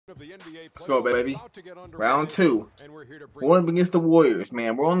Let's go, baby. Round 2. We're up against the Warriors,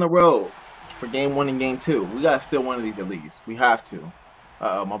 man. We're on the road for game 1 and game 2. We gotta steal one of these at least. We have to.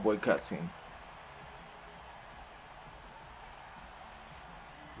 Uh-oh, my boy cutscene.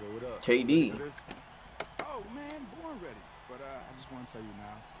 KD. Oh man, born ready. But I just want to tell you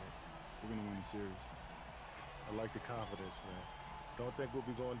now that we're gonna win the series. I like the confidence, man. Don't think we'll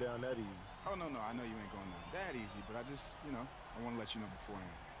be going down that easy. Oh no, I know you ain't going down that easy, but I just, I want to let you know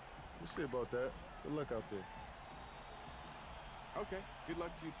beforehand. We'll see about that. Good luck out there. Okay, good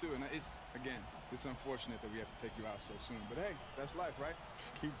luck to you too. And it's unfortunate that we have to take you out so soon. But hey, that's life, right?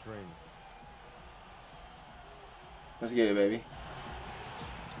 Just keep dreaming. Let's get it, baby.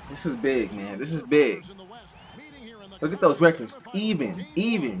 This is big, man. This is big. Look at those records.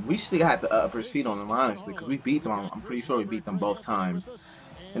 Even. We still had the upper seat on them, honestly, because we beat them. I'm pretty sure we beat them both times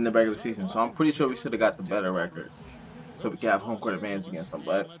in the regular season. So I'm pretty sure we should have got the better record, so we can have home court advantage against them.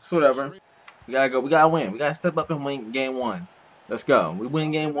 But it's whatever. We gotta go. We gotta win. We gotta step up and win game 1. Let's go. We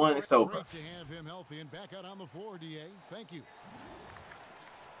win game 1. It's over.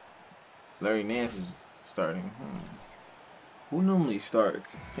 Larry Nance is starting. Who normally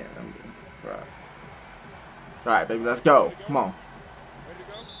starts? Can't remember. All right, baby. Let's go. Come on.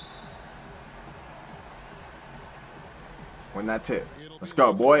 Win that tip. Let's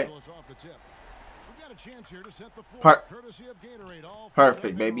go, boy.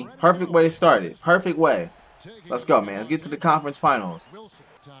 Perfect, baby. Perfect way to start it. Perfect way. Let's go, man. Let's get to the conference finals.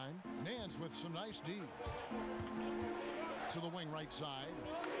 Nance with some nice D. To the wing right side.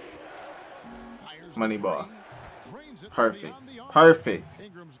 Money ball. Perfect. Perfect.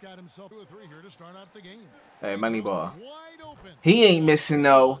 Hey, money ball. He ain't missing,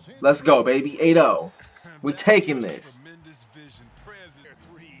 though. Let's go, baby. 8-0. We're taking this.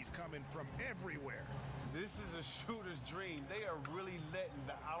 This is a shooter's dream. They are really letting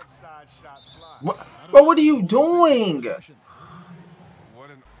the outside shot fly. What? Bro, what are you doing?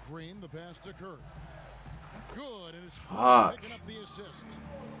 Green, the pass to Curry. Good, and it's Fuck. picking up the assist.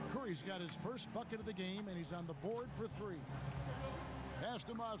 Curry's got his first bucket of the game, and he's on the board for 3. Pass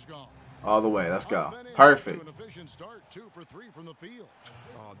to Mozgov. All the way. Let's go. Perfect. An efficient start, 2 for 3 from the field.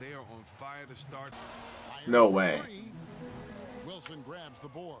 Oh, they are on fire to start. No way. Wilson grabs the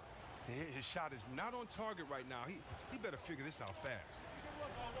board. His shot is not on target right now. He better figure this out fast.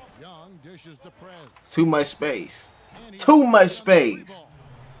 Young dishes to Prez. Too much space. Too much space.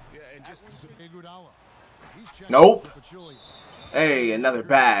 Yeah, and just Nope. Hey, another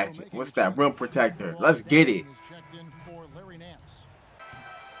badge. What's that? Rim protector. Let's get it.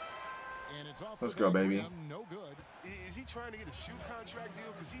 Let's go, baby. Is he trying to get a shoe contract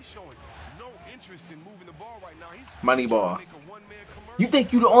deal? Because he's showing no interest in moving the ball right now. He's money ball. You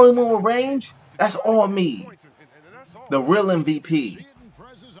think you the only one with range? That's all me. The real MVP.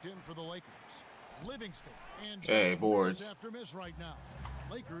 Hey, boards.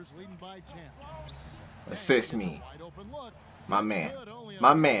 Assist me. My man.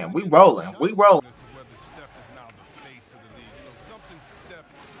 My man. We rolling. We rolling.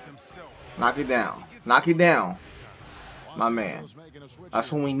 Knock it down. Knock it down. My man.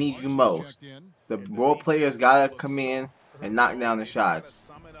 That's when we need you most. The role players gotta come in and knock down the shots.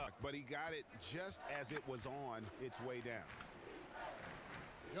 But he got it just as it was on its way down.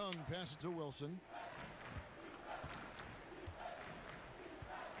 Young passes to Wilson.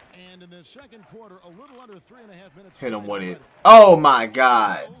 And in the second quarter, a little under 3.5 minutes. Hit him with it. Oh my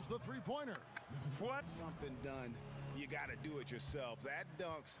God. What? Something done. You got to do it yourself. That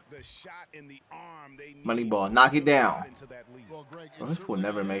dunks the shot in the arm. They need money ball. Knock it down. Well, Greg, well, this fool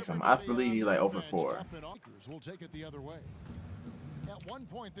never makes him. I believe he's like over 4. We'll take it the other way. At one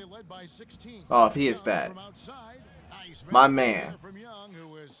point, they led by 16. Oh, if he is that. My man. From Young,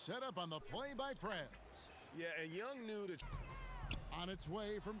 who is set up on the play by Prez. Yeah, and Young knew that. On its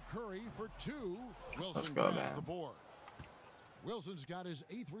way from Curry for 2. Wilson Let's go, man. The board. Wilson's got his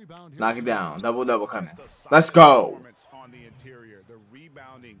 8th rebound here. Knock it down. Double coming. Let's go. On the interior, the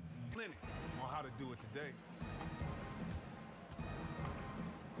rebounding, plenty on how to do it today.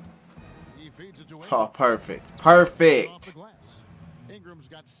 He feeds it to oh, perfect. Perfect. Ingram's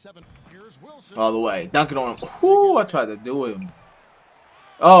got 7. Here's Wilson. All the way. Dunk it on him. Whoo, I tried to do him.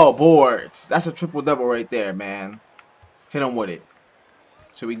 Oh, boards. That's a triple-double right there, man. Hit him with it.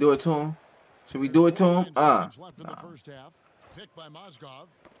 Should we do it to him? Should we do it to him? No. Picked by Mozgov.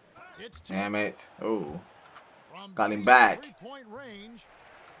 Damn it. Oh. Got him back. Range.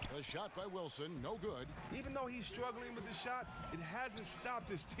 The shot by Wilson, no good. Even though he's struggling with the shot, it hasn't stopped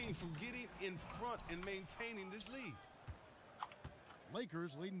his team from getting in front and maintaining this lead.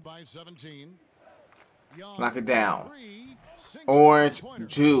 Lakers leading by 17. Young Knock it down. three, sinks Orange the pointer.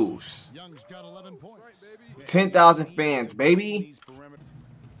 juice. Young's got 11 points. 10,000 fans, baby.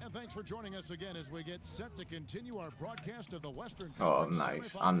 And thanks for joining us again as we get set to continue our broadcast of the Western Oh, Conference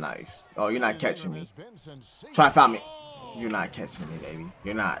nice. semifinals. I'm nice. Oh, you're not catching me. Has been sensational. Try and find me. You're not catching me, baby.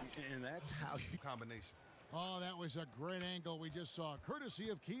 You're not. And that's how you combination. Oh, that was a great angle we just saw, courtesy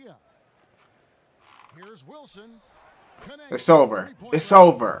of Kia. Here's Wilson. Connects It's over. three-point It's range.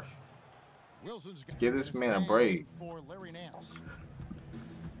 over. Wilson's got Give this it. man a It's break. for Larry Nance.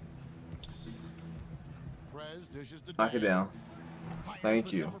 Prez dishes to Knock it Tang. down. Fires Thank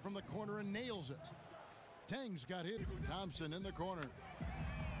the you. jumper from the corner and nails it. Tang's got hit. Thompson in the corner.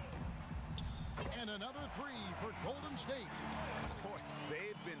 And another three for Golden State. Boy,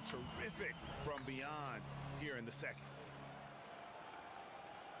 they've been terrific from beyond here in the second.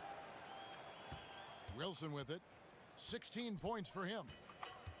 Wilson with it. 16 points for him.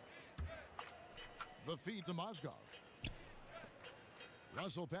 The feed to Mozgov.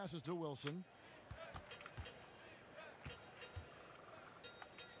 Russell passes to Wilson.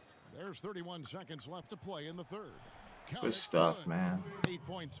 There's 31 seconds left to play in the third. Count Good it. stuff, Good. man. 8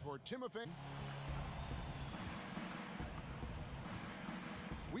 points for Timothy.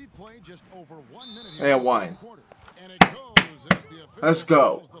 We've played just over 1 minute here. And in the one. fourth quarter. And it goes as the official Let's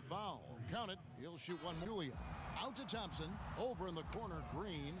go. calls the foul. Count it. He'll shoot one. Julia. Out to Thompson. Over in the corner,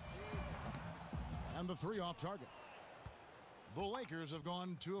 Green. And the three off target. The Lakers have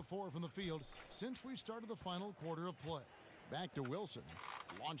gone 2 of 4 from the field since we started the final quarter of play. Back to Wilson.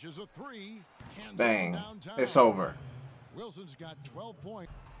 Launches a three. Cans it Dang. from downtown. It's over. Wilson's got 12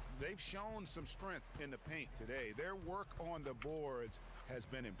 points. They've shown some strength in the paint today. Their work on the boards has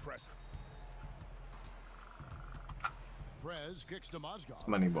been impressive. Prez kicks to Mozgov.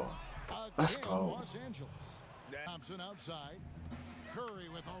 Money ball. Let's Again, go. Los Angeles. Thompson outside. Curry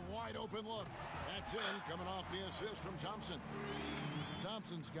with a wide open look. That's in, coming off the assist from Thompson.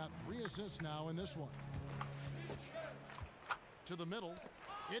 Thompson's got 3 assists now in this one. To the middle.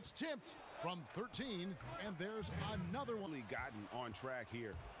 It's tipped from 13, and there's another one. Really gotten on track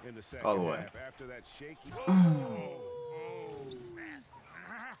here in the second All the way. half after that shaky.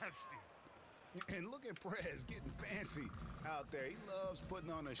 Nasty. And look at Prez getting fancy out there. He loves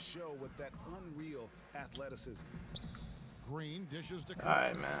putting on a show with that unreal athleticism. Green dishes to Curry. All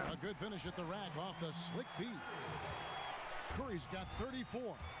right, man. A good finish at the rack off the slick feed. Curry's got 34.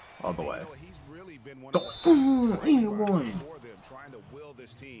 All the way. You know, he's really been one of the Boom, bright spots 81. for them, trying to will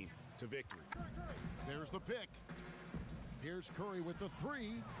this team to victory. There's the pick. Here's Curry with the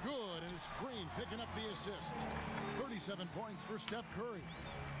three. Good, and it's Green picking up the assist. 37 points for Steph Curry.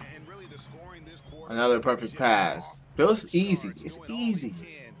 And really the scoring this quarter. Another perfect pass. It's easy. It's Doing all he easy.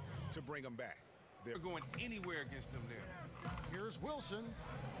 can to bring them back. They're going anywhere against them there. Here's Wilson.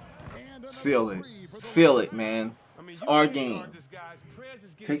 And another Seal it. three for the Seal it, Lakers. man. I mean, It's you our can't game. guard this guy's Prez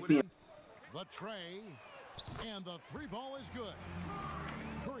is getting Take me. whatever- The tray. And the three ball is good.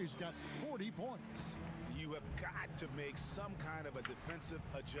 Curry's got 40 points. You have got to make some kind of a defensive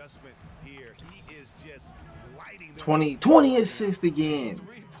adjustment here. He is just lighting them 20 assists again.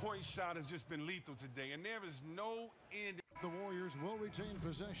 Three-point shot has just been lethal today, and there is no end. The Warriors will retain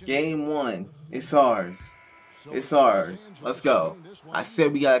possession. Game 1. It's ours. So It's Los ours. Angeles Let's go. winning this one. I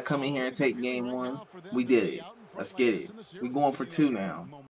said we gotta come in here and take game 1. We did it. Let's get it. We going for 2 now.